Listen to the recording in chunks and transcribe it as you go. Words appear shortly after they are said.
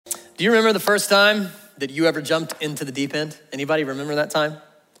Do you remember the first time that you ever jumped into the deep end? Anybody remember that time?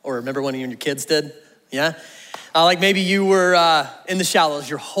 Or remember when you and your kids did? Yeah? Like maybe you were in the shallows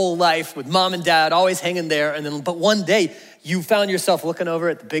your whole life with mom and dad always hanging there, but one day you found yourself looking over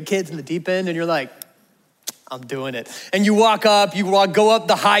at the big kids in the deep end and you're like, I'm doing it. And you walk up, go up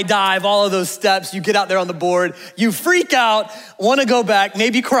the high dive, all of those steps, you get out there on the board, you freak out, wanna go back,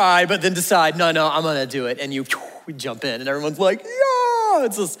 maybe cry, but then decide, no, I'm gonna do it. And you jump in and everyone's like, yeah,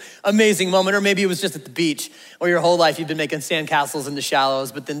 it's this amazing moment. Or maybe it was just at the beach or your whole life you've been making sandcastles in the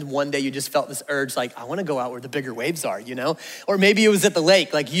shallows, but then one day you just felt this urge like, I wanna go out where the bigger waves are, you know? Or maybe it was at the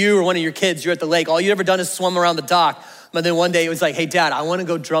lake, like you or one of your kids, you're at the lake, all you've ever done is swim around the dock. But then one day it was like, hey dad, I wanna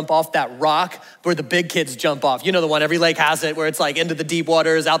go jump off that rock where the big kids jump off. You know the one, every lake has it, where it's like into the deep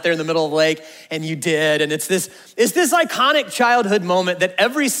waters out there in the middle of the lake, and you did. And it's this iconic childhood moment that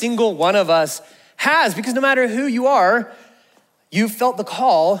every single one of us has, because no matter who you are, you felt the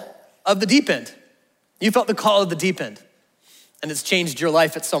call of the deep end. You felt the call of the deep end, and it's changed your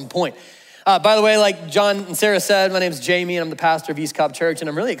life at some point. By the way, like John and Sarah said, my name's Jamey, and I'm the pastor of East Cobb Church, and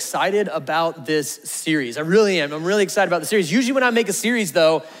I'm really excited about this series. I really am. I'm really excited about the series. Usually when I make a series,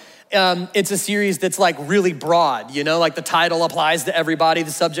 though, it's a series that's like really broad, you know, like the title applies to everybody,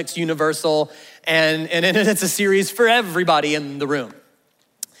 the subject's universal, and it's a series for everybody in the room.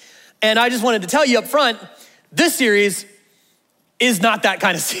 And I just wanted to tell you up front, this series is not that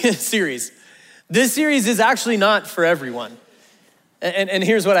kind of series. This series is actually not for everyone. And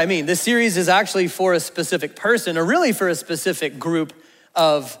here's what I mean. This series is actually for a specific person, or really for a specific group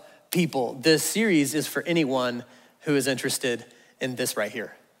of people. This series is for anyone who is interested in this right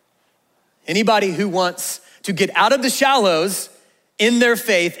here. Anybody who wants to get out of the shallows in their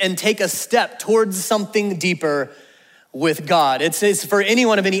faith and take a step towards something deeper with God. It's for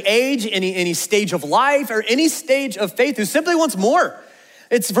anyone of any age, any stage of life, or any stage of faith who simply wants more.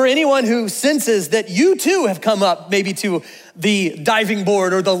 It's for anyone who senses that you too have come up maybe to the diving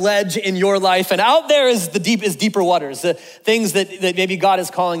board or the ledge in your life, and out there is deeper waters, the things that maybe God is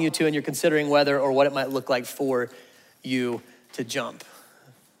calling you to, and you're considering whether or what it might look like for you to jump.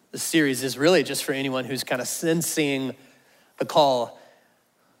 The series is really just for anyone who's kind of sensing the call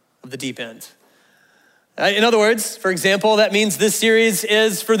of the deep end. In other words, for example, that means this series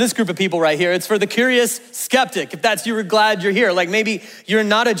is for this group of people right here. It's for the curious skeptic. If that's you, we're glad you're here. Like maybe you're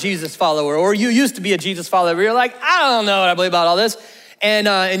not a Jesus follower, or you used to be a Jesus follower, but you're like, I don't know what I believe about all this. And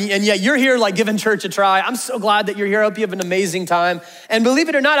yet you're here like giving church a try. I'm so glad that you're here. I hope you have an amazing time. And believe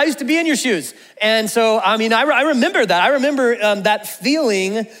it or not, I used to be in your shoes. And so, I remember that. I remember that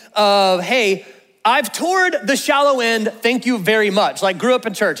feeling of, hey, I've toured the shallow end, thank you very much. Like grew up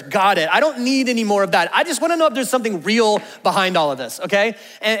in church, got it. I don't need any more of that. I just wanna know if there's something real behind all of this, okay?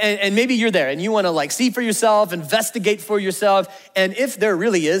 And maybe you're there and you wanna like see for yourself, investigate for yourself. And if there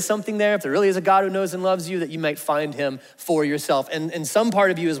really is something there, if there really is a God who knows and loves you, that you might find him for yourself. And some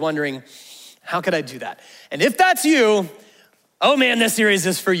part of you is wondering, how could I do that? And if that's you, oh man, this series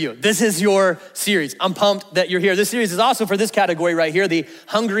is for you. This is your series. I'm pumped that you're here. This series is also for this category right here, the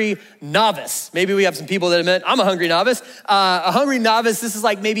hungry novice. Maybe we have some people that admit, I'm a hungry novice. A hungry novice, this is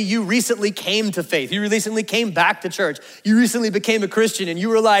like maybe you recently came to faith. You recently came back to church. You recently became a Christian and you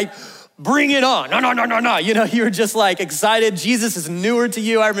were like, bring it on. No. You know, you were just like excited. Jesus is newer to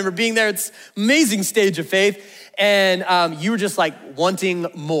you. I remember being there. It's an amazing stage of faith. And you were just like wanting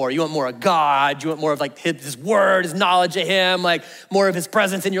more. You want more of God. You want more of like his word, his knowledge of him, like more of his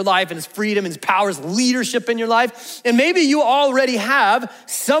presence in your life and his freedom, his power, his leadership in your life. And maybe you already have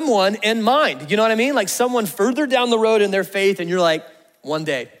someone in mind. You know what I mean? Like someone further down the road in their faith and you're like, one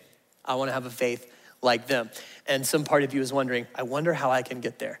day I want to have a faith like them. And some part of you is wondering, I wonder how I can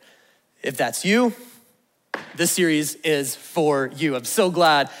get there. If that's you, this series is for you. I'm so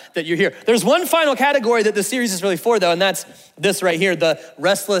glad that you're here. There's one final category that this series is really for though, and that's this right here, the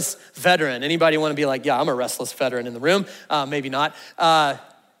restless veteran. Anybody want to be like, yeah, I'm a restless veteran in the room? Maybe not. But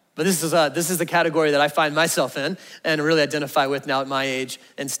this is the category that I find myself in and really identify with now at my age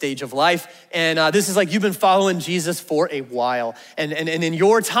and stage of life. And this is like you've been following Jesus for a while. And in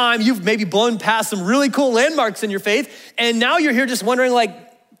your time, you've maybe blown past some really cool landmarks in your faith. And now you're here just wondering like,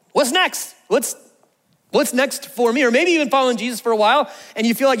 what's next? What's next for me? Or maybe you've been following Jesus for a while and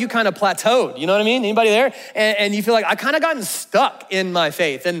you feel like you kind of plateaued, you know what I mean? Anybody there? And you feel like I kind of gotten stuck in my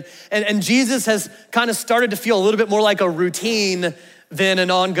faith. And Jesus has kind of started to feel a little bit more like a routine than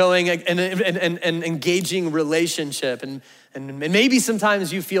an ongoing and engaging relationship. And maybe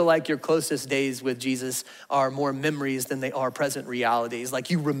sometimes you feel like your closest days with Jesus are more memories than they are present realities. Like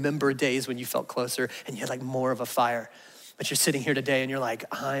you remember days when you felt closer and you had like more of a fire. But you're sitting here today and you're like,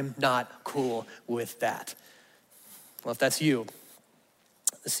 I'm not cool with that. Well, if that's you,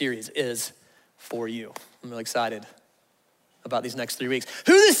 the series is for you. I'm really excited about these next 3 weeks.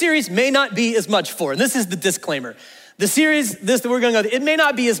 Who this series may not be as much for, and this is the disclaimer. The series, that we're gonna go, it may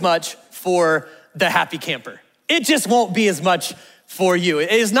not be as much for the happy camper. It just won't be as much for you.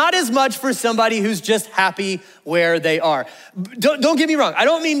 It is not as much for somebody who's just happy where they are. Don't get me wrong. I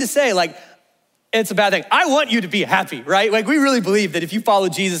don't mean to say like, it's a bad thing. I want you to be happy, right? Like we really believe that if you follow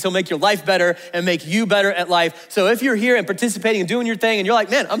Jesus, he'll make your life better and make you better at life. So if you're here and participating and doing your thing and you're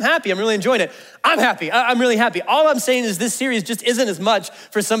like, man, I'm happy, I'm really enjoying it. I'm happy, I'm really happy. All I'm saying is this series just isn't as much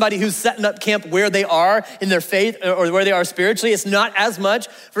for somebody who's setting up camp where they are in their faith or where they are spiritually. It's not as much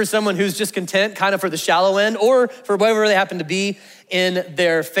for someone who's just content kind of for the shallow end or for whatever they happen to be in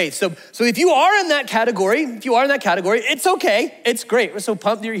their faith. So if you are in that category, it's okay, it's great. We're so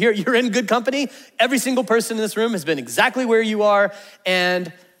pumped you're here, you're in good company. Every single person in this room has been exactly where you are.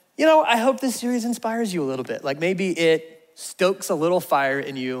 And I hope this series inspires you a little bit. Like maybe it stokes a little fire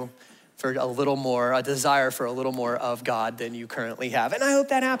in you for a little more, a desire for a little more of God than you currently have. And I hope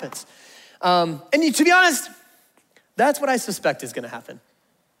that happens. To be honest, that's what I suspect is gonna happen.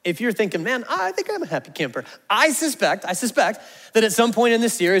 If you're thinking, man, I think I'm a happy camper. I suspect that at some point in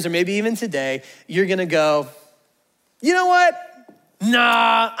this series, or maybe even today, you're gonna go, you know what?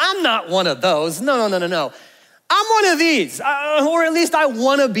 Nah, I'm not one of those. No. I'm one of these, or at least I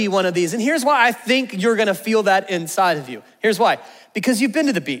wanna be one of these. And here's why I think you're gonna feel that inside of you. Here's why. Because you've been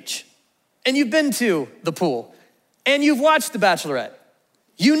to the beach, and you've been to the pool, and you've watched The Bachelorette.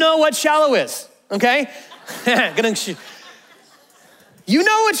 You know what shallow is, okay? You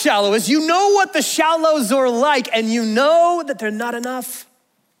know what shallow is. You know what the shallows are like, and you know that they're not enough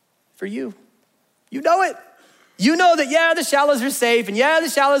for you. You know it. You know that, yeah, the shallows are safe, and yeah, the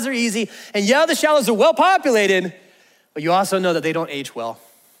shallows are easy, and yeah, the shallows are well populated, but you also know that they don't age well.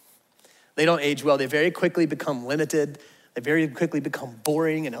 They don't age well. They very quickly become limited. They very quickly become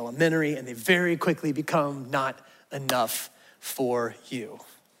boring and elementary, and they very quickly become not enough for you.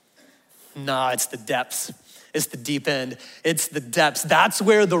 Nah, it's the depths. It's the deep end. It's the depths. That's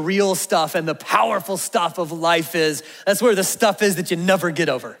where the real stuff and the powerful stuff of life is. That's where the stuff is that you never get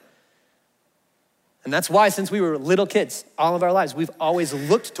over. And that's why since we were little kids, all of our lives, we've always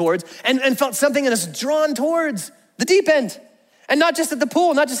looked towards and felt something in us drawn towards the deep end. And not just at the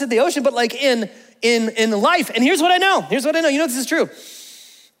pool, not just at the ocean, but like in life. And here's what I know. You know this is true.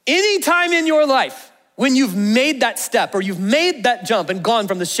 Anytime in your life when you've made that step or you've made that jump and gone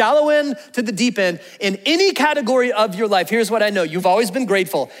from the shallow end to the deep end in any category of your life, here's what I know. You've always been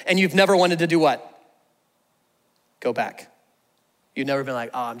grateful and you've never wanted to do what? Go back. You've never been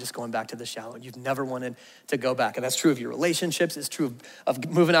like, I'm just going back to the shallow. You've never wanted to go back. And that's true of your relationships. It's true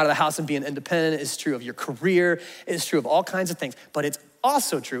of moving out of the house and being independent. It's true of your career. It's true of all kinds of things. But it's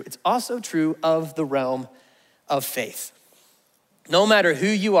also true of the realm of faith. No matter who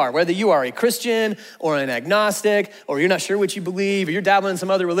you are, whether you are a Christian or an agnostic, or you're not sure what you believe, or you're dabbling in some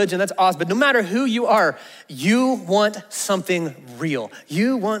other religion, that's awesome. But no matter who you are, you want something real.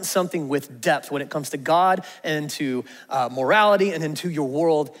 You want something with depth when it comes to God and to morality and into your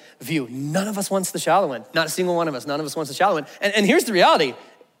world view. None of us wants the shallow end. Not a single one of us. None of us wants the shallow end. And here's the reality.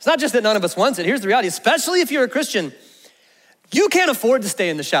 It's not just that none of us wants it. Here's the reality, especially if you're a Christian, you can't afford to stay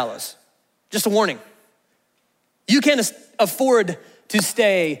in the shallows. Just a warning. You can't afford to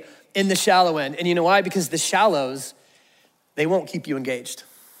stay in the shallow end. And you know why? Because the shallows, they won't keep you engaged.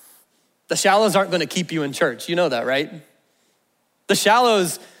 The shallows aren't gonna keep you in church. You know that, right? The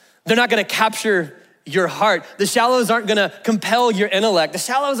shallows, they're not gonna capture your heart. The shallows aren't gonna compel your intellect. The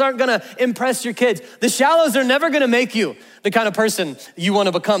shallows aren't gonna impress your kids. The shallows are never gonna make you the kind of person you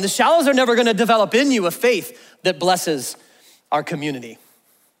wanna become. The shallows are never gonna develop in you a faith that blesses our community.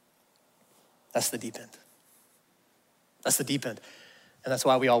 That's the deep end. That's the deep end. And that's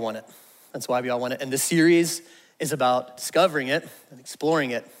why we all want it. That's why we all want it. And this series is about discovering it and exploring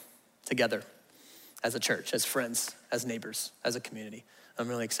it together as a church, as friends, as neighbors, as a community. I'm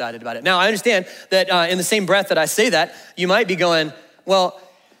really excited about it. Now, I understand that in the same breath that I say that, you might be going, well,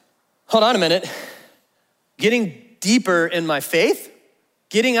 hold on a minute. Getting deeper in my faith,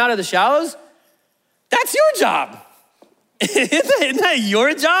 getting out of the shallows, that's your job. Isn't that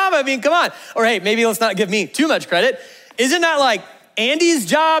your job? I mean, come on. Or hey, maybe let's not give me too much credit. Isn't that like Andy's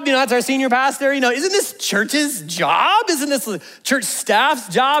job? That's our senior pastor. Isn't this church's job? Isn't this church staff's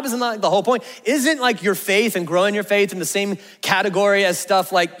job? Isn't that like the whole point? Isn't like your faith and growing your faith in the same category as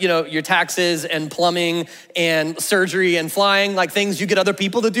stuff like, your taxes and plumbing and surgery and flying, like things you get other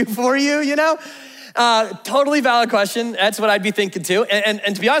people to do for you, Totally valid question. That's what I'd be thinking too.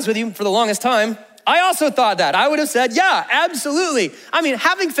 And to be honest with you, for the longest time, I also thought that. I would have said, yeah, absolutely. I mean,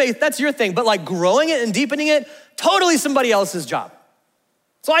 having faith, that's your thing, but like growing it and deepening it, totally somebody else's job.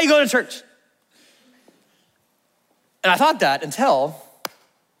 That's why you go to church. And I thought that until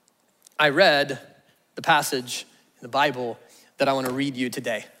I read the passage in the Bible that I want to read you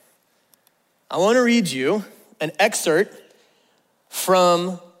today. I want to read you an excerpt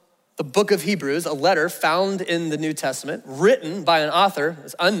from the book of Hebrews, a letter found in the New Testament, written by an author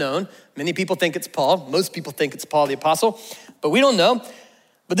that's unknown. Many people think it's Paul. Most people think it's Paul the apostle, but we don't know.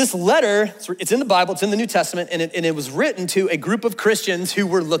 But this letter, it's in the Bible, it's in the New Testament, and it was written to a group of Christians who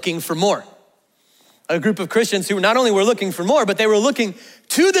were looking for more. A group of Christians who not only were looking for more, but they were looking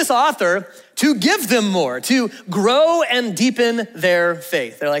to this author to give them more, to grow and deepen their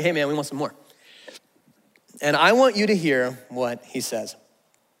faith. They're like, hey man, we want some more. And I want you to hear what he says.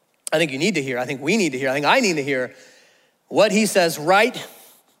 I think you need to hear, I think we need to hear, I think I need to hear what he says right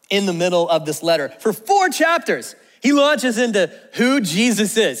in the middle of this letter. For 4 chapters, he launches into who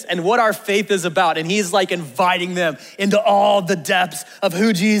Jesus is and what our faith is about. And he's like inviting them into all the depths of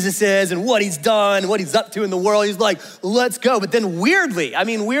who Jesus is and what he's done, what he's up to in the world. He's like, let's go. But then weirdly,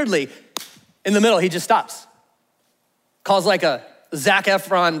 in the middle, he just stops. Calls like a Zac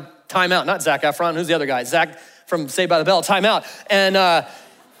Efron timeout. Not Zac Efron, who's the other guy? Zach from Saved by the Bell, timeout. And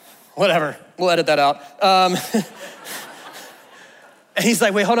whatever, we'll edit that out. And he's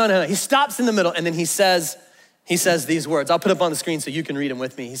like, wait, hold on. He stops in the middle and then he says these words. I'll put up on the screen so you can read them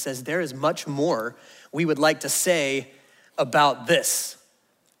with me. He says, there is much more we would like to say about this.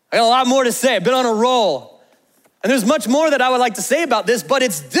 I got a lot more to say. I've been on a roll. And there's much more that I would like to say about this, but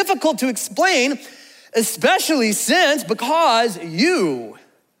it's difficult to explain, especially because you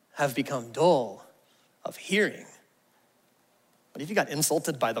have become dull of hearing. What if you got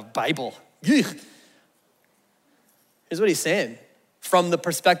insulted by the Bible? Here's what he's saying from the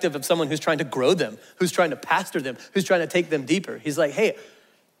perspective of someone who's trying to grow them, who's trying to pastor them, who's trying to take them deeper. He's like, hey,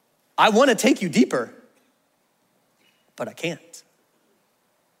 I want to take you deeper, but I can't.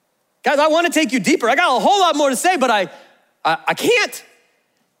 Guys, I want to take you deeper. I got a whole lot more to say, but I can't.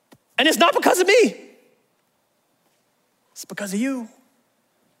 And it's not because of me. It's because of you.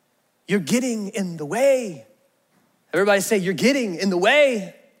 You're getting in the way. Everybody say, you're getting in the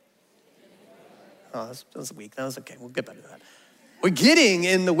way. Oh, that was weak. That was okay. We'll get better than that. We're getting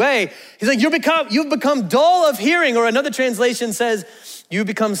in the way. He's like, you've become dull of hearing, or another translation says, you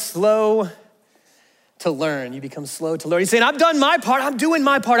become slow to learn. You become slow to learn. He's saying, I've done my part. I'm doing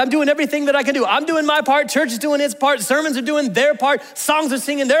my part. I'm doing everything that I can do. I'm doing my part. Church is doing its part. Sermons are doing their part. Songs are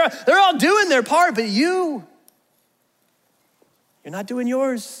singing. They're all doing their part, but you're not doing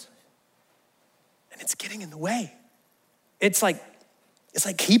yours. And it's getting in the way. It's like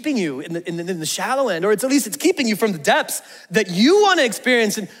keeping you in the shallow end, or at least it's keeping you from the depths that you want to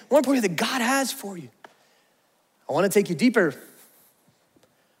experience, and more importantly, that God has for you. I want to take you deeper,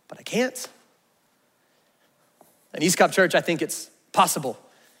 but I can't. In East Cobb Church, I think it's possible.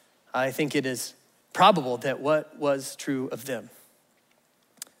 I think it is probable that what was true of them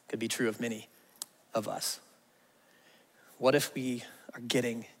could be true of many of us. What if we are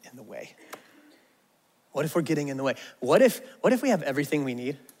getting in the way? What if we're getting in the way? What if we have everything we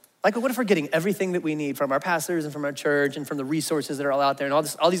need? Like, what if we're getting everything that we need from our pastors and from our church and from the resources that are all out there and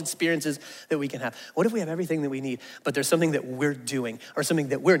all these experiences that we can have? What if we have everything that we need, but there's something that we're doing or something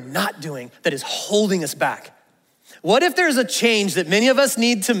that we're not doing that is holding us back? What if there's a change that many of us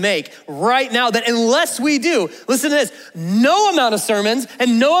need to make right now that unless we do, listen to this, no amount of sermons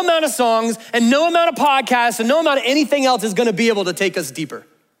and no amount of songs and no amount of podcasts and no amount of anything else is gonna be able to take us deeper?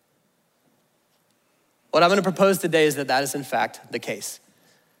 What I'm gonna propose today is that is in fact the case.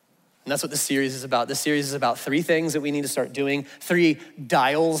 And that's what this series is about. This series is about 3 things that we need to start doing, 3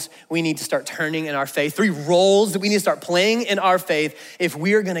 dials we need to start turning in our faith, 3 roles that we need to start playing in our faith if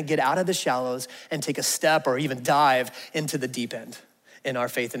we are gonna get out of the shallows and take a step or even dive into the deep end in our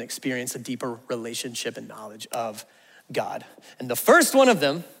faith and experience a deeper relationship and knowledge of God. And the first one of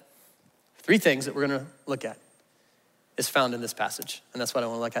them, 3 things that we're gonna look at, is found in this passage. And that's what I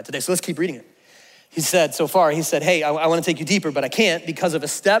wanna look at today. So let's keep reading it. He said, hey, I wanna take you deeper, but I can't because of a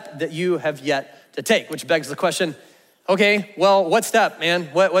step that you have yet to take, which begs the question, okay, well, what step, man?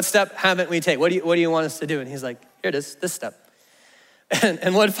 What step haven't we taken? What do you want us to do? And he's like, here it is, this step.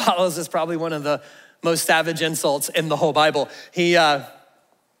 And what follows is probably one of the most savage insults in the whole Bible. He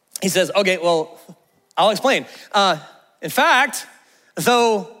says, okay, well, I'll explain. In fact,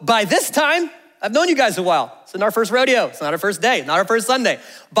 though by this time, I've known you guys a while. It's not our first rodeo. It's not our first day, not our first Sunday.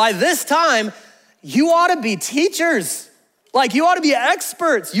 By this time, you ought to be teachers. Like, you ought to be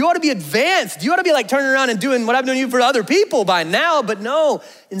experts. You ought to be advanced. You ought to be like turning around and doing what I've known you for other people by now. But no,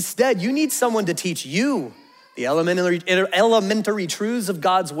 instead, you need someone to teach you the elementary truths of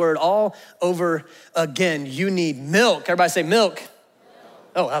God's word all over again. You need milk. Everybody say milk.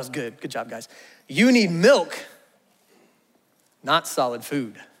 Oh, that was good. Good job, guys. You need milk, not solid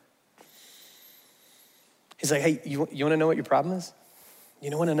food. He's like, hey, you want to know what your problem is?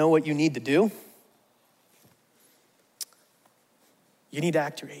 You want to know what you need to do? You need to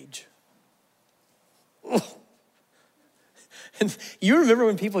act your age. And you remember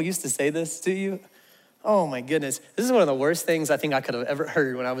when people used to say this to you? Oh my goodness. This is one of the worst things I think I could have ever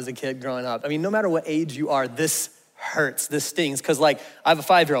heard when I was a kid growing up. I mean, no matter what age you are, this hurts, this stings. Because like, I have a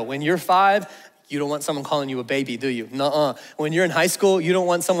 5-year-old. When you're 5, you don't want someone calling you a baby, do you? Nuh-uh. When you're in high school, you don't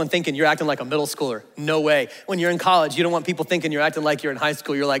want someone thinking you're acting like a middle schooler. No way. When you're in college, you don't want people thinking you're acting like you're in high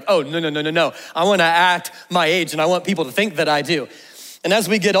school. You're like, oh, no. I want to act my age, and I want people to think that I do. And as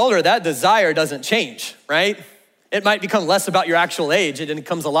we get older, that desire doesn't change, right? It might become less about your actual age. It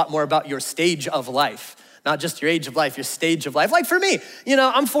becomes a lot more about your stage of life. Not just your age of life, your stage of life. Like for me,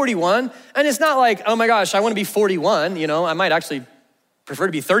 I'm 41, and it's not like, oh my gosh, I want to be 41. I might actually prefer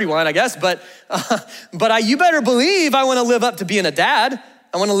to be 31, I guess, but you better believe I want to live up to being a dad.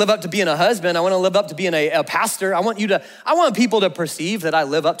 I want to live up to being a husband. I want to live up to being a pastor. I want people to perceive that I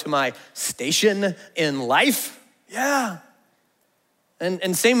live up to my station in life. Yeah.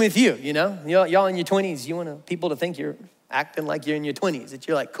 And same with you, y'all in your 20s, you want people to think you're acting like you're in your 20s, that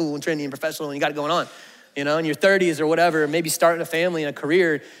you're like cool and trendy and professional and you got it going on. In your 30s or whatever, maybe starting a family and a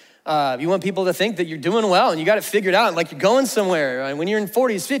career, you want people to think that you're doing well and you got it figured out, like you're going somewhere. And when you're in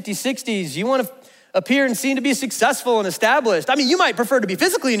 40s, 50s, 60s, you want to appear and seem to be successful and established. I mean, you might prefer to be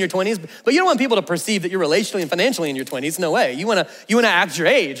physically in your 20s, but you don't want people to perceive that you're relationally and financially in your 20s. No way. You want to act your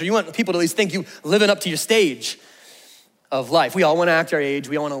age, or you want people to at least think you living up to your stage of life. We all want to act our age.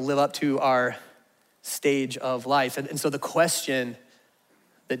 We all want to live up to our stage of life. And so the question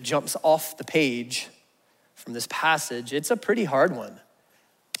that jumps off the page from this passage, it's a pretty hard one.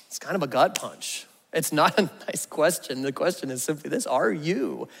 It's kind of a gut punch. It's not a nice question. The question is simply this: are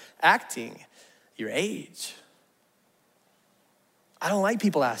you acting your age? I don't like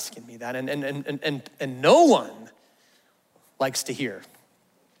people asking me that, and no one likes to hear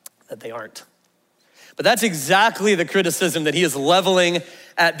that they aren't. But that's exactly the criticism that he is leveling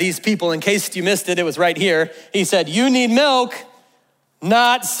at these people. In case you missed it, it was right here. He said, you need milk,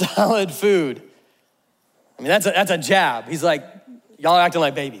 not solid food. I mean, that's a jab. He's like, y'all are acting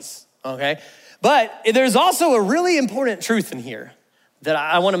like babies, okay? But there's also a really important truth in here that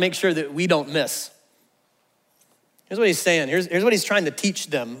I want to make sure that we don't miss. Here's what he's saying. Here's what he's trying to teach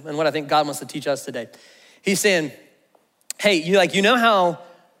them, and what I think God wants to teach us today. He's saying, hey, you know how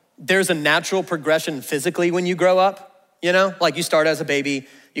there's a natural progression physically when you grow up? Like you start as a baby,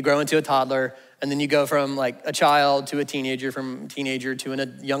 you grow into a toddler, and then you go from like a child to a teenager, from teenager to a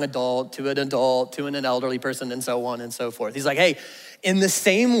young adult to an elderly person, and so on and so forth. He's like, hey, in the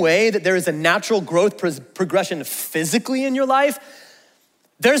same way that there is a natural growth progression physically in your life,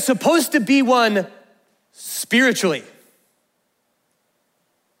 there's supposed to be one spiritually.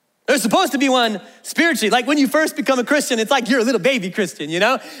 There's supposed to be one spiritually. Like when you first become a Christian, it's like you're a little baby Christian,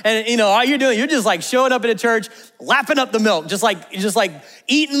 And all you're doing, you're just like showing up at a church, lapping up the milk, just like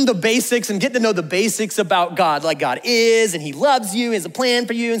eating the basics and getting to know the basics about God, like God is, and he loves you, has a plan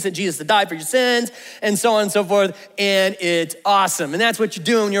for you, and sent Jesus to die for your sins, and so on and so forth. And it's awesome. And that's what you're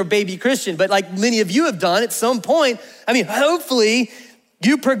doing when you're a baby Christian. But like many of you have done at some point, hopefully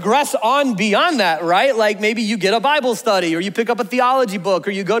you progress on beyond that, right? Like maybe you get a Bible study, or you pick up a theology book,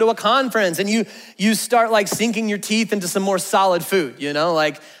 or you go to a conference and you start like sinking your teeth into some more solid food,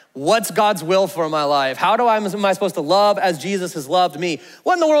 like what's God's will for my life? How am I supposed to love as Jesus has loved me?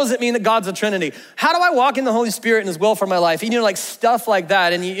 What in the world does it mean that God's a Trinity? How do I walk in the Holy Spirit and his will for my life? Like stuff like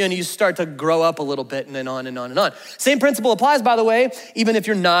that. And you start to grow up a little bit, and then on and on and on. Same principle applies, by the way, even if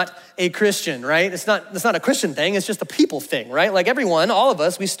you're not a Christian, right? It's not a Christian thing. It's just a people thing, right? Like everyone, all of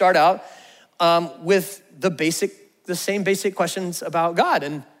us, we start out with the same basic questions about God.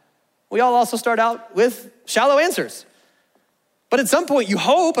 And we all also start out with shallow answers. But at some point you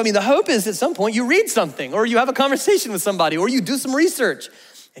hope, the hope is at some point you read something, or you have a conversation with somebody, or you do some research,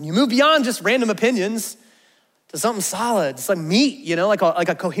 and you move beyond just random opinions to something solid. It's like meat, like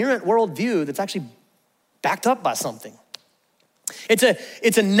a coherent worldview that's actually backed up by something.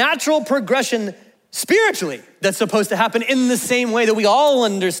 It's a natural progression spiritually that's supposed to happen in the same way that we all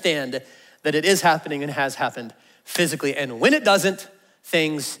understand that it is happening and has happened physically. And when it doesn't,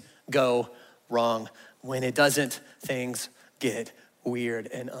 things go wrong. When it doesn't, things get weird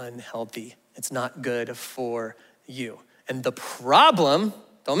and unhealthy. It's not good for you. And the problem,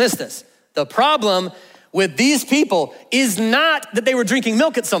 don't miss this, the problem with these people is not that they were drinking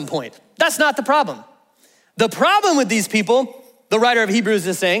milk at some point. That's not the problem. The problem with these people, the writer of Hebrews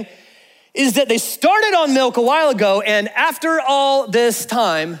is saying, is that they started on milk a while ago, and after all this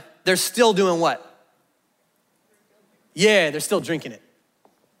time, they're still doing what? Yeah, they're still drinking it.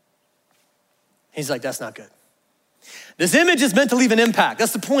 He's like, that's not good. This image is meant to leave an impact.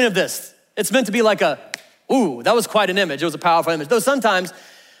 That's the point of this. It's meant to be like ooh, that was quite an image. It was a powerful image. Though sometimes,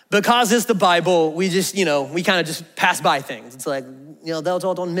 because it's the Bible, we just, we kind of just pass by things. It's like, thou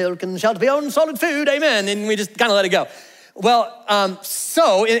art on milk and shalt be on solid food, amen. And we just kind of let it go. Well,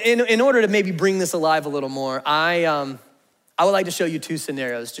 so in order to maybe bring this alive a little more, I would like to show you two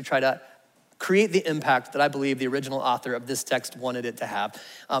scenarios to try to create the impact that I believe the original author of this text wanted it to have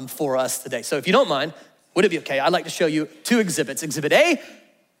for us today. So if you don't mind, would it be okay? I'd like to show you two exhibits, Exhibit A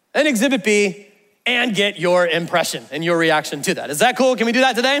and Exhibit B, and get your impression and your reaction to that. Is that cool? Can we do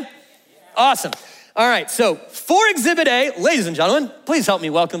that today? Yeah. Awesome. All right, so for Exhibit A, ladies and gentlemen, please help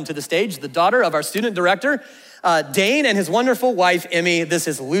me welcome to the stage the daughter of our student director, Dane, and his wonderful wife, Emmy. This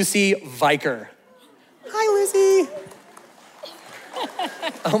is Lucy Viker. Hi, Lucy.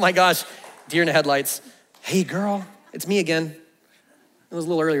 Oh my gosh, deer in the headlights. Hey girl, it's me again. It was a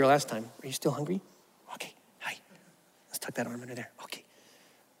little earlier last time. Are you still hungry? Okay, hi. Let's tuck that arm under there. Okay.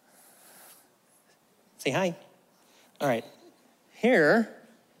 Say hi. All right, here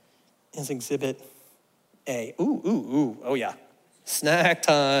is Exhibit A. Ooh, oh yeah. Snack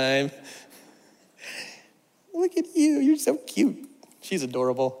time. Look at you, you're so cute. She's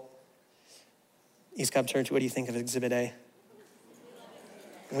adorable. East Cobb Church, what do you think of Exhibit A?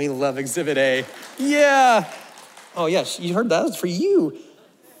 We love Exhibit A. Yeah. Oh yes, you heard that, was for you.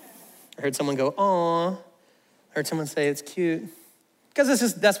 I heard someone go, aw. I heard someone say it's cute.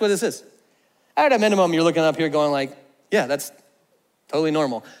 Because that's what this is. At a minimum, you're looking up here going like, yeah, that's totally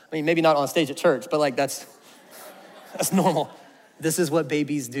normal. I mean, maybe not on stage at church, but like that's normal. This is what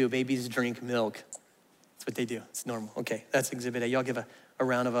babies do. Babies drink milk. That's what they do. It's normal. Okay, that's Exhibit A. Y'all give a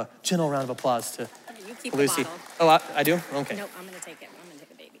general round of applause to you keep Lucy. The bottle. Oh, I do? Okay. Nope, I'm gonna take it. I'm gonna take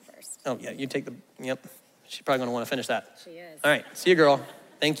the baby first. Oh yeah, you take yep. She's probably gonna wanna finish that. She is. All right, see you, girl.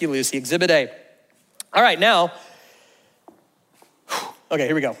 Thank you, Lucy. Exhibit A. All right, now, okay,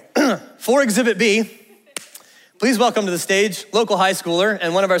 here we go. For Exhibit B, please welcome to the stage local high schooler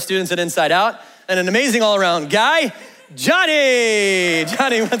and one of our students at Inside Out, and an amazing all-around guy, Johnny.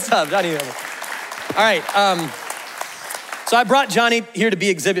 Johnny, what's up? Johnny. All right, so I brought Johnny here to be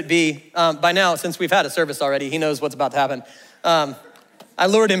Exhibit B. By now, since we've had a service already, he knows what's about to happen. I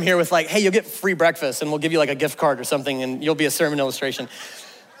lured him here with like, hey, you'll get free breakfast and we'll give you like a gift card or something and you'll be a sermon illustration.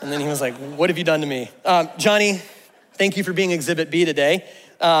 And then he was like, what have you done to me? Johnny, thank you for being Exhibit B today.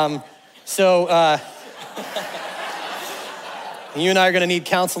 You and I are gonna need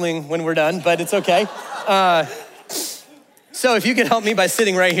counseling when we're done, but it's okay. So if you could help me by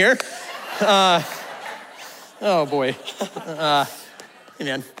sitting right here. Oh boy. Hey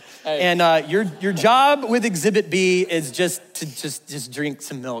man. Hey. And your job with Exhibit B is just to drink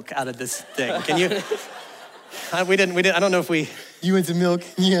some milk out of this thing. Can you? We didn't. I don't know if we. You want some milk?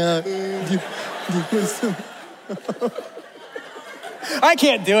 Yeah. Do you want some? I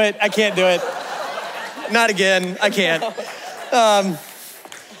can't do it. Not again. I can't.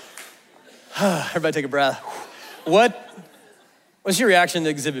 Everybody take a breath. What's your reaction to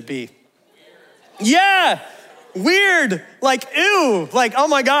Exhibit B? Yeah. Weird, like, ew, like, oh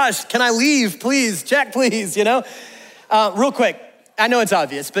my gosh, can I leave, please, check, please, Real quick, I know it's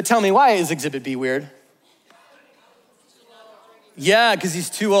obvious, but tell me, why is Exhibit B weird? Yeah, because he's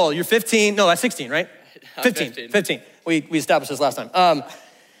too old. You're 15, no, that's 16, right? 15. We established this last time.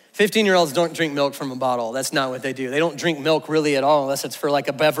 15-year-olds don't drink milk from a bottle. That's not what they do. They don't drink milk really at all unless it's for like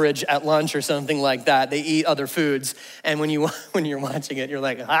a beverage at lunch or something like that. They eat other foods, and when you're watching it, you're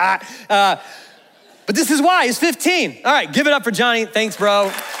like, but this is why, he's 15. All right, give it up for Johnny. Thanks,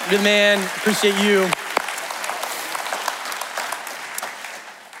 bro. Good man, appreciate you.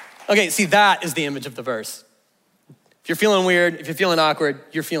 Okay, see, that is the image of the verse. If you're feeling weird, if you're feeling awkward,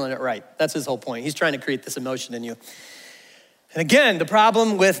 you're feeling it right. That's his whole point. He's trying to create this emotion in you. And again, the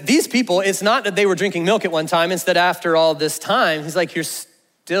problem with these people, it's not that they were drinking milk at one time, it's that after all this time, he's like, you're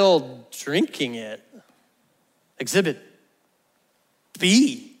still drinking it. Exhibit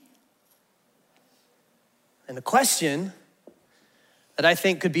B. And the question that I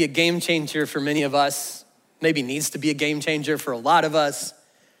think could be a game changer for many of us, maybe needs to be a game changer for a lot of us,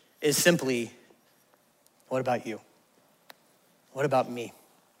 is simply, what about you? What about me?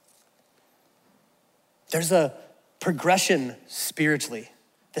 There's a progression spiritually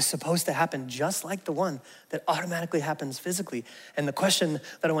that's supposed to happen just like the one that automatically happens physically. And the question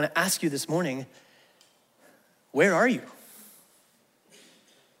that I want to ask you this morning, where are you?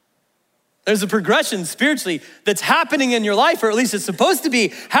 There's a progression spiritually that's happening in your life, or at least it's supposed to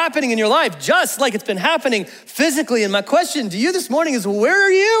be happening in your life, just like it's been happening physically. And my question to you this morning is, where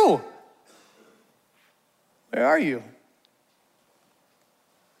are you? Where are you?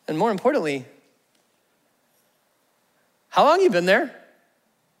 And more importantly, how long have you been there?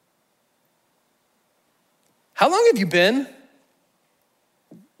 How long have you been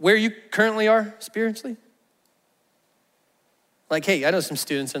where you currently are spiritually? Like, hey, I know some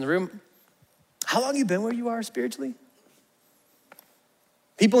students in the room. How long have you been where you are spiritually?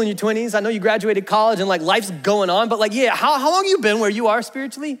 People in your 20s, I know you graduated college and like life's going on, but like, yeah, how long have you been where you are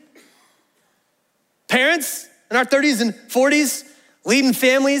spiritually? Parents in our 30s and 40s, leading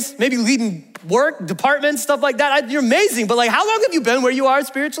families, maybe leading work, departments, stuff like that. You're amazing, but like, how long have you been where you are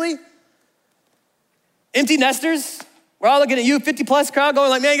spiritually? Empty nesters, we're all looking at you, 50 plus crowd going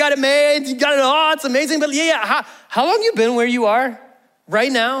like, man, you got it made, you got it all, it's amazing. But yeah, how long have you been where you are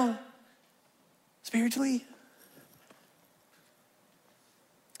right now, spiritually?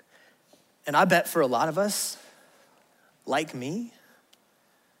 And I bet for a lot of us, like me,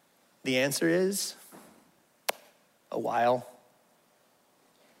 the answer is a while.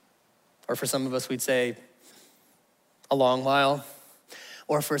 Or for some of us, we'd say a long while.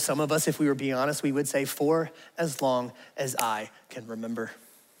 Or for some of us, if we were being honest, we would say for as long as I can remember.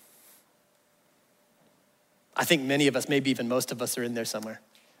 I think many of us, maybe even most of us, are in there somewhere.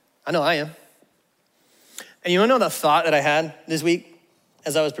 I know I am. And you wanna know the thought that I had this week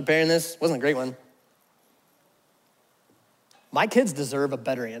as I was preparing this? It wasn't a great one. My kids deserve a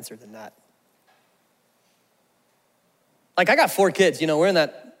better answer than that. Like, I got 4 kids, we're in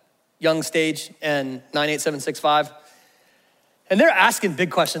that young stage, and 9, 8, 7, 6, 5. And they're asking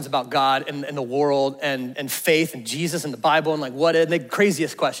big questions about God and the world and faith and Jesus and the Bible and like what is, the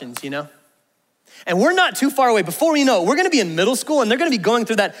craziest questions, And we're not too far away. Before we know it, we're gonna be in middle school and they're gonna be going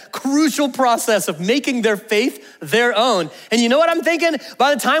through that crucial process of making their faith their own. And you know what I'm thinking?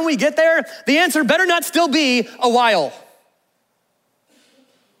 By the time we get there, the answer better not still be a while.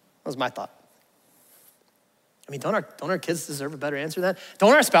 That was my thought. I mean, don't our kids deserve a better answer than that?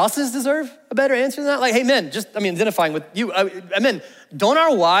 Don't our spouses deserve a better answer than that? Like, hey, men, identifying with you. Men, don't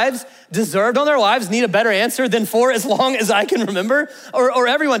our wives need a better answer than for as long as I can remember? Or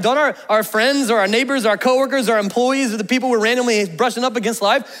everyone, don't our friends or our neighbors, our coworkers, our employees, or the people we're randomly brushing up against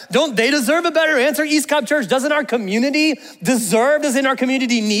life, don't they deserve a better answer? East Cobb Church, doesn't our community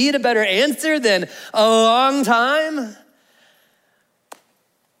need a better answer than a long time?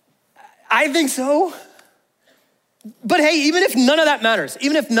 I think so. But hey, even if none of that matters,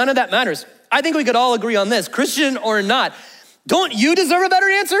 I think we could all agree on this, Christian or not. Don't you deserve a better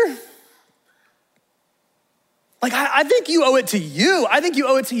answer? Like, I think you owe it to you. I think you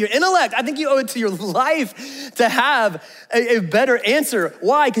owe it to your intellect. I think you owe it to your life to have a better answer.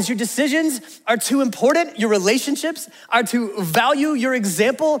 Why? Because your decisions are too important. Your relationships are too value. Your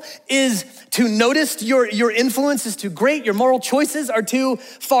example is too noticed. Your influence is too great. Your moral choices are too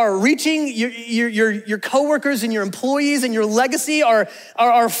far reaching. Your coworkers and your employees and your legacy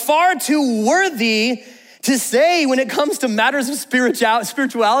are far too worthy to say when it comes to matters of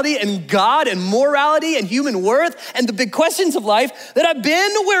spirituality and God and morality and human worth and the big questions of life that I've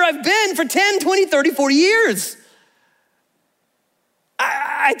been where I've been for 10, 20, 30, 40 years.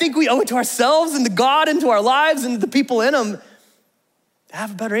 I think we owe it to ourselves and to God and to our lives and to the people in them to have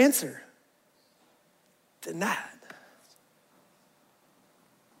a better answer than that.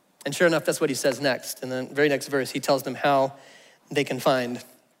 And sure enough, that's what he says next. In the very next verse, he tells them how they can find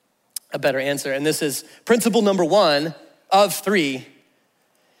a better answer. And this is principle number 1 of 3.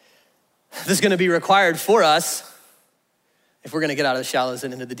 This is gonna be required for us if we're gonna get out of the shallows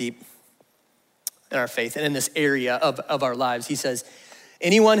and into the deep in our faith and in this area of our lives. He says,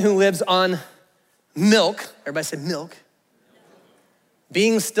 anyone who lives on milk, everybody say milk,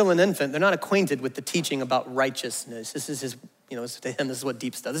 being still an infant, they're not acquainted with the teaching about righteousness. This is his, to him, this is what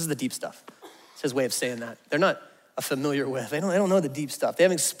deep stuff, this is the deep stuff. It's his way of saying that. They're not familiar with. They don't know the deep stuff. They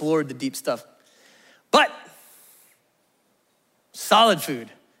haven't explored the deep stuff. But solid food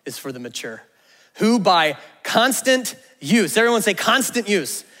is for the mature, who by constant use, everyone say constant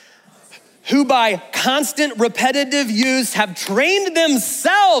use, who by constant repetitive use have trained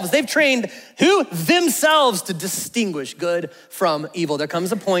themselves. They've trained who? Themselves to distinguish good from evil. There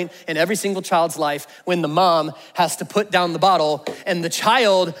comes a point in every single child's life when the mom has to put down the bottle and the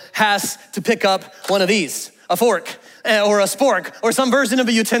child has to pick up one of these, a fork or a spork or some version of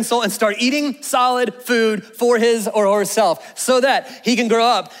a utensil and start eating solid food for his or herself so that he can grow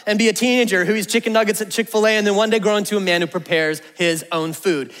up and be a teenager who eats chicken nuggets at Chick-fil-A and then one day grow into a man who prepares his own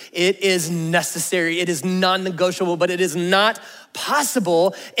food. It is necessary, it is non-negotiable, but it is not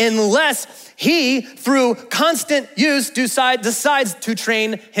possible unless he, through constant use, decides to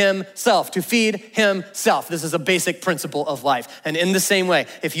train himself, to feed himself. This is a basic principle of life. And in the same way,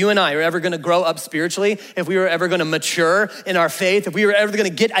 if you and I are ever gonna grow up spiritually, if we were ever gonna mature in our faith, if we were ever gonna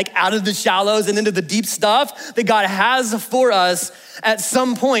get out of the shallows and into the deep stuff that God has for us, at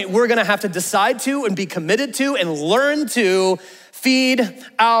some point, we're gonna have to decide to and be committed to and learn to feed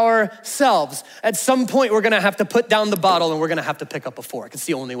ourselves. At some point, we're gonna have to put down the bottle and we're gonna have to pick up a fork. It's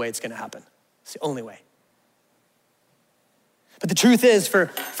the only way it's gonna happen. It's the only way. But the truth is,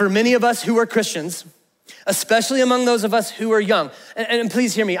 for many of us who are Christians, especially among those of us who are young, and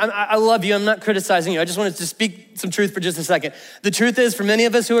please hear me, I love you, I'm not criticizing you, I just wanted to speak some truth for just a second. The truth is, for many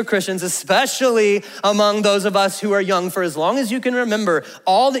of us who are Christians, especially among those of us who are young, for as long as you can remember,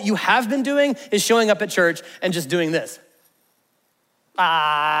 all that you have been doing is showing up at church and just doing this.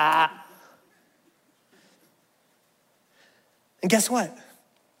 And guess what?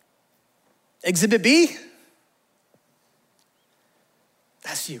 Exhibit B,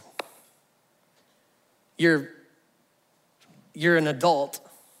 that's you. You're an adult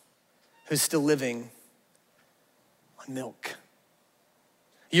who's still living on milk.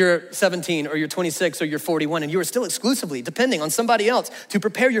 You're 17 or you're 26 or you're 41 and you are still exclusively depending on somebody else to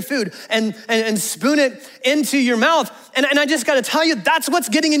prepare your food and spoon it into your mouth. And I just gotta tell you, that's what's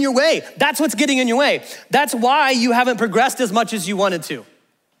getting in your way. That's what's getting in your way. That's why you haven't progressed as much as you wanted to.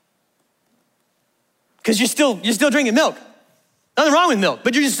 Because you're still drinking milk. Nothing wrong with milk,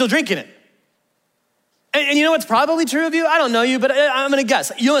 but you're just still drinking it. And you know what's probably true of you? I don't know you, but I'm gonna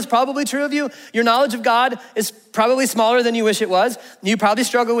guess. You know what's probably true of you? Your knowledge of God is probably smaller than you wish it was. You probably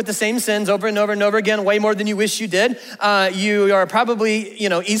struggle with the same sins over and over and over again, way more than you wish you did. You are probably,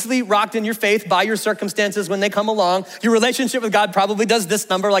 easily rocked in your faith by your circumstances when they come along. Your relationship with God probably does this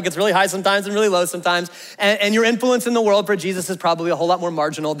number, like it's really high sometimes and really low sometimes. And your influence in the world for Jesus is probably a whole lot more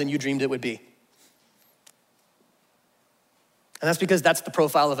marginal than you dreamed it would be. And that's because that's the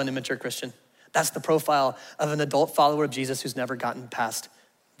profile of an immature Christian. That's the profile of an adult follower of Jesus who's never gotten past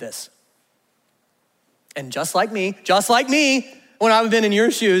this. And just like me, when I've been in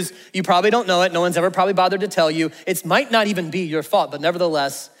your shoes, you probably don't know it. No one's ever probably bothered to tell you. It might not even be your fault, but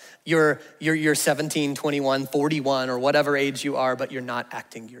nevertheless, you're 17, 21, 41, or whatever age you are, but you're not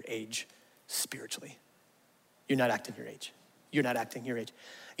acting your age spiritually. You're not acting your age. You're not acting your age.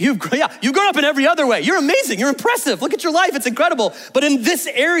 You've grown up in every other way. You're amazing, you're impressive. Look at your life, it's incredible. But in this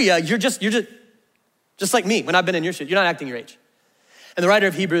area, you're just like me when I've been in your shoes. You're not acting your age. And the writer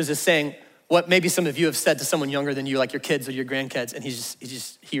of Hebrews is saying what maybe some of you have said to someone younger than you, like your kids or your grandkids, and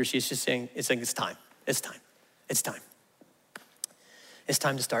he or she is just saying, it's time. It's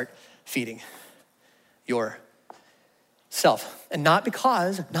time to start feeding yourself. And not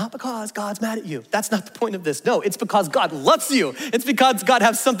because God's mad at you. That's not the point of this. No, it's because God loves you. It's because God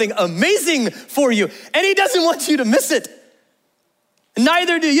has something amazing for you, and he doesn't want you to miss it.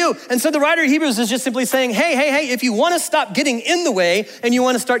 Neither do you. And so the writer of Hebrews is just simply saying, hey, if you wanna stop getting in the way and you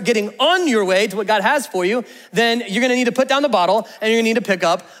wanna start getting on your way to what God has for you, then you're gonna need to put down the bottle and you're gonna need to pick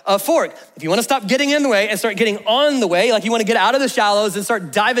up a fork. If you wanna stop getting in the way and start getting on the way, like you wanna get out of the shallows and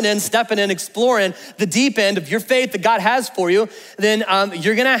start diving in, stepping in, exploring the deep end of your faith that God has for you, then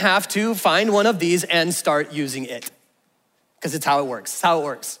you're gonna have to find one of these and start using it. Because it's how it works, it's how it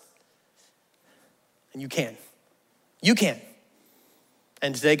works. And you can.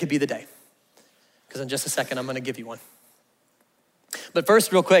 And today could be the day, because in just a second, I'm gonna give you one. But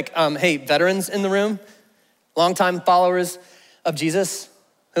first, real quick, hey, veterans in the room, longtime followers of Jesus,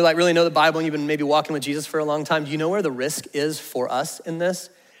 who really know the Bible and you've been maybe walking with Jesus for a long time, do you know where the risk is for us in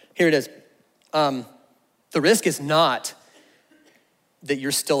this? Here it is. The risk is not that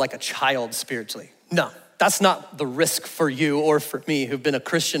you're still like a child spiritually. No. That's not the risk for you or for me who've been a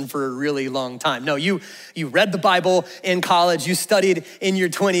Christian for a really long time. No, you read the Bible in college, you studied in your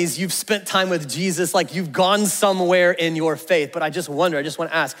 20s, you've spent time with Jesus, like you've gone somewhere in your faith. But I just want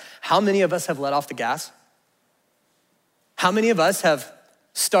to ask, how many of us have let off the gas? How many of us have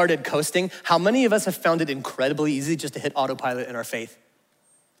started coasting? How many of us have found it incredibly easy just to hit autopilot in our faith?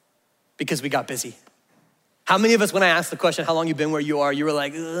 Because we got busy. How many of us, when I asked the question, how long you been where you are, you were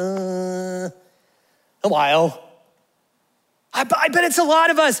like, a while. I bet it's a lot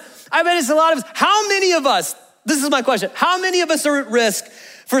of us. How many of us, this is my question, how many of us are at risk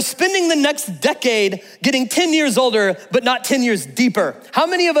for spending the next decade getting 10 years older, but not 10 years deeper? How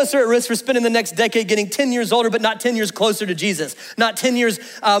many of us are at risk for spending the next decade getting 10 years older, but not 10 years closer to Jesus? Not 10 years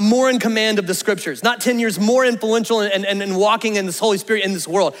more in command of the scriptures? Not 10 years more influential and walking in this Holy Spirit in this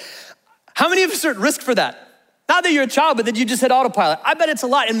world? How many of us are at risk for that? Not that you're a child, but that you just hit autopilot. I bet it's a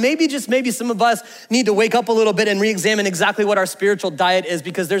lot. And maybe some of us need to wake up a little bit and re-examine exactly what our spiritual diet is,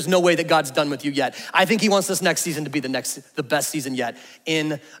 because there's no way that God's done with you yet. I think he wants this next season to be the best season yet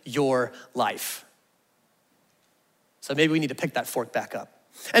in your life. So maybe we need to pick that fork back up.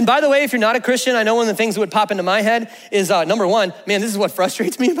 And by the way, if you're not a Christian, I know one of the things that would pop into my head is number one, man, this is what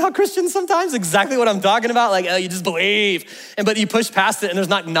frustrates me about Christians sometimes, exactly what I'm talking about. Like, you just believe, but you push past it and there's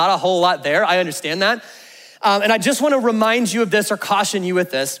not a whole lot there. I understand that. And I just want to remind you of this or caution you with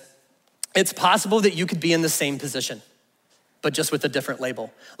this. It's possible that you could be in the same position, but just with a different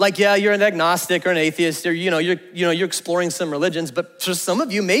label. Like, yeah, you're an agnostic or an atheist, or you're exploring some religions, but for some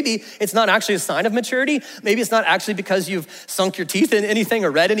of you, maybe it's not actually a sign of maturity. Maybe it's not actually because you've sunk your teeth in anything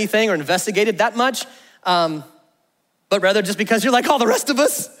or read anything or investigated that much, but rather just because you're like all the rest of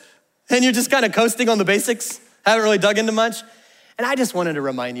us and you're just kind of coasting on the basics, haven't really dug into much. And I just wanted to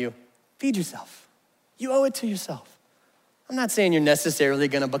remind you, feed yourself. You owe it to yourself. I'm not saying you're necessarily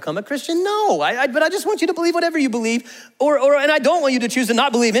gonna become a Christian, no, but I just want you to believe whatever you believe, and I don't want you to choose to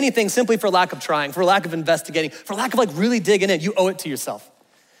not believe anything simply for lack of trying, for lack of investigating, for lack of like really digging in. You owe it to yourself.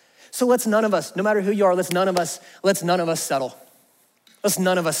 So let's none of us, no matter who you are, let's none of us settle. Let's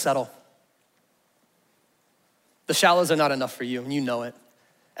none of us settle. The shallows are not enough for you, and you know it.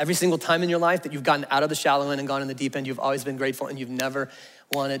 Every single time in your life that you've gotten out of the shallow end and gone in the deep end, you've always been grateful and you've never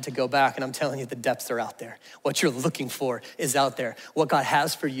wanted to go back. And I'm telling you, the depths are out there. What you're looking for is out there. What God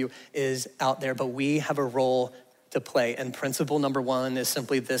has for you is out there, but we have a role to play. And principle number one is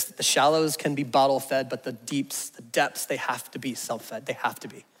simply this: the shallows can be bottle fed, but the depths, they have to be self-fed. They have to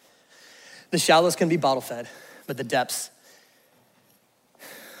be. The shallows can be bottle fed, but the depths,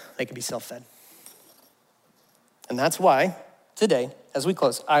 they can be self-fed. And that's why today, as we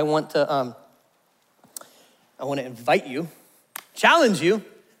close, I want to invite you, challenge you,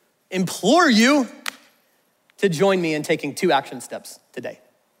 implore you to join me in taking 2 action steps today.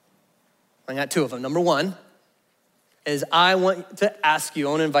 I got 2 of them. Number 1 is I want to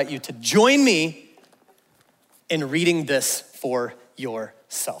invite you to join me in reading this for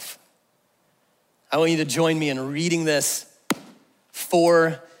yourself. I want you to join me in reading this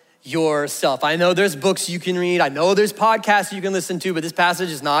for yourself. I know there's books you can read. I know there's podcasts you can listen to, but this passage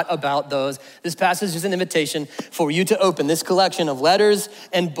is not about those. This passage is an invitation for you to open this collection of letters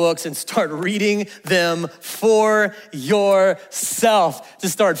and books and start reading them for yourself, to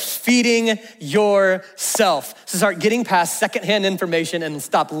start feeding yourself, to start getting past secondhand information and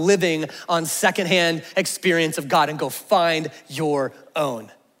stop living on secondhand experience of God and go find your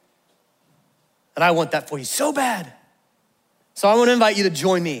own. And I want that for you so bad. So I want to invite you to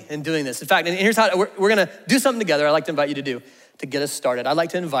join me in doing this. In fact, and here's how we're gonna do something together. I'd like to invite you to do to get us started. I'd like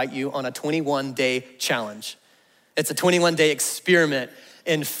to invite you on a 21-day challenge. It's a 21-day experiment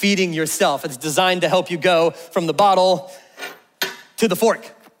in feeding yourself. It's designed to help you go from the bottle to the fork.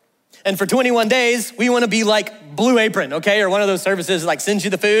 And for 21 days, we want to be like Blue Apron, okay? Or one of those services like sends you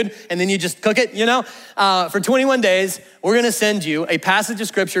the food and then you just cook it, you know? For 21 days, we're gonna send you a passage of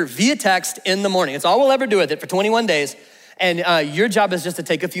scripture via text in the morning. It's all we'll ever do with it for 21 days. And your job is just to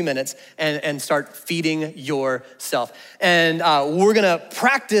take a few minutes and start feeding yourself. And we're gonna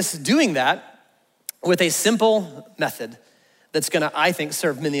practice doing that with a simple method that's gonna, I think,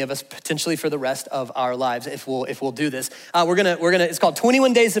 serve many of us potentially for the rest of our lives if we'll do this. We're gonna. It's called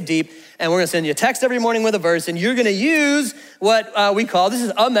 21 Days of Deep, and we're gonna send you a text every morning with a verse, and you're gonna use what we call, this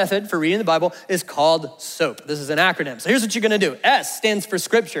is a method for reading the Bible, is called SOAP. This is an acronym. So here's what you're gonna do. S stands for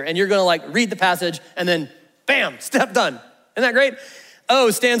scripture, and you're gonna like read the passage, and then bam, step done. Isn't that great?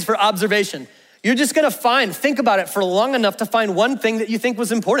 O stands for observation. You're just gonna think about it for long enough to find one thing that you think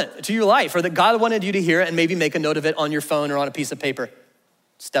was important to your life or that God wanted you to hear and maybe make a note of it on your phone or on a piece of paper.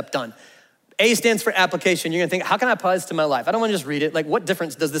 Step done. A stands for application. You're gonna think, how can I apply this to my life? I don't wanna just read it. Like, what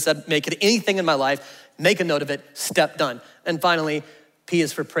difference does this make to anything in my life? Make a note of it, step done. And finally, P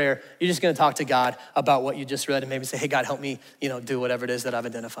is for prayer. You're just gonna talk to God about what you just read and maybe say, hey, God, help me, do whatever it is that I've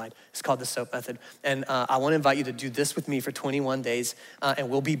identified. It's called the SOAP method. And I wanna invite you to do this with me for 21 days and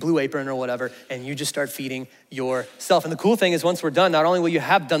we'll be Blue Apron or whatever, and you just start feeding yourself. And the cool thing is once we're done, not only will you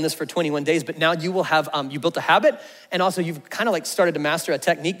have done this for 21 days, but now you will have, you built a habit, and also you've kind of like started to master a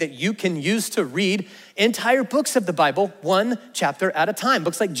technique that you can use to read entire books of the Bible, 1 chapter at a time.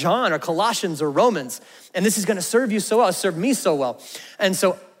 Books like John or Colossians or Romans. And this is gonna serve you so well, serve me so well. And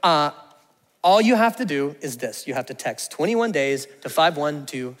so all you have to do is this. You have to text 21 days to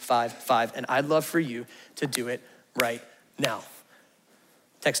 51255, and I'd love for you to do it right now.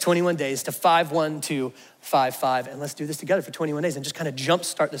 Text 21 days to 51255, and let's do this together for 21 days and just kind of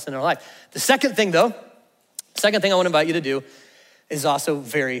jumpstart this in our life. The second thing I wanna invite you to do is also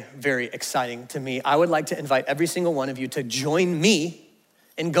very, very exciting to me. I would like to invite every single one of you to join me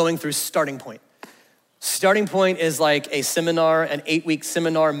in going through Starting Point. Starting Point is like a seminar, an 8-week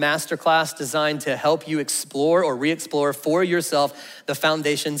seminar masterclass designed to help you explore or re-explore for yourself the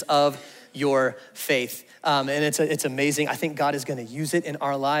foundations of your faith. And it's amazing. I think God is gonna use it in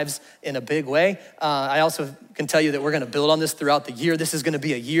our lives in a big way. I also can tell you that we're gonna build on this throughout the year. This is gonna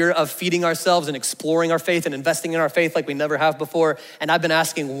be a year of feeding ourselves and exploring our faith and investing in our faith like we never have before. And I've been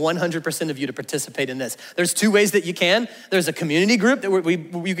asking 100% of you to participate in this. There's 2 ways that you can. There's a community group that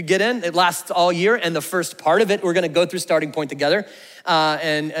you could get in. It lasts all year. And the first part of it, we're gonna go through Starting Point together.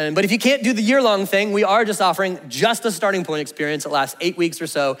 But if you can't do the year-long thing, we are just offering just a Starting Point experience. It lasts 8 weeks or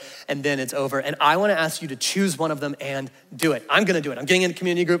so, and then it's over. And I wanna ask you to choose one of them and do it. I'm gonna do it. I'm getting in a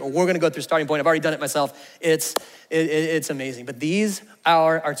community group, and we're gonna go through Starting Point. I've already done it myself. It's amazing. But these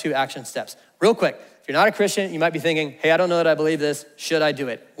are our 2 action steps. Real quick, if you're not a Christian, you might be thinking, hey, I don't know that I believe this. Should I do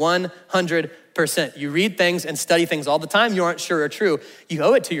it? 100%. You read things and study things all the time you aren't sure are true. You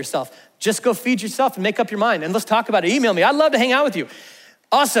owe it to yourself. Just go feed yourself and make up your mind, and let's talk about it. Email me. I'd love to hang out with you.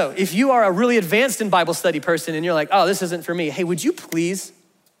 Also, if you are a really advanced in Bible study person and you're like, oh, this isn't for me, hey, would you please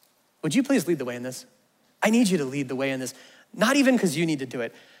lead the way in this? I need you to lead the way in this. Not even because you need to do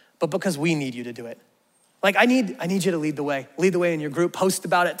it, but because we need you to do it. Like I need you to lead the way. Lead the way in your group, post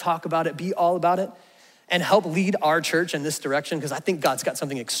about it, talk about it, be all about it, and help lead our church in this direction because I think God's got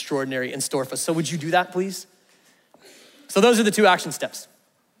something extraordinary in store for us. So would you do that, please? So those are the 2 action steps.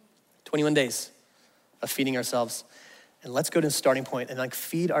 21 days of feeding ourselves. And let's go to the Starting Point and like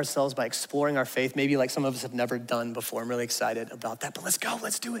feed ourselves by exploring our faith, maybe like some of us have never done before. I'm really excited about that, but let's go,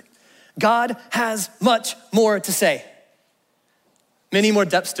 let's do it. God has much more to say, many more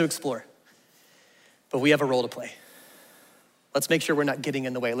depths to explore, but we have a role to play. Let's make sure we're not getting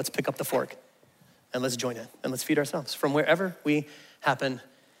in the way. Let's pick up the fork and let's join in and let's feed ourselves from wherever we happen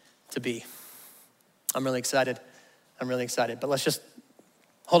to be. I'm really excited, but let's just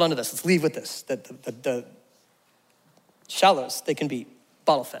hold on to this. Let's leave with this, that the shallows, they can be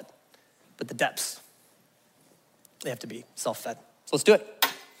bottle fed, but the depths, they have to be self-fed. So let's do it.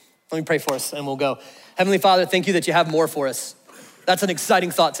 Let me pray for us and we'll go. Heavenly Father, thank you that you have more for us. That's an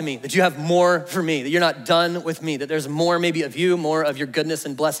exciting thought to me, that you have more for me, that you're not done with me, that there's more maybe of you, more of your goodness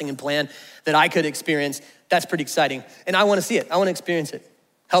and blessing and plan that I could experience. That's pretty exciting. And I wanna see it, I wanna experience it.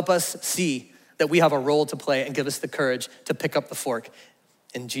 Help us see that we have a role to play and give us the courage to pick up the fork.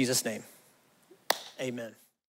 In Jesus' name, amen.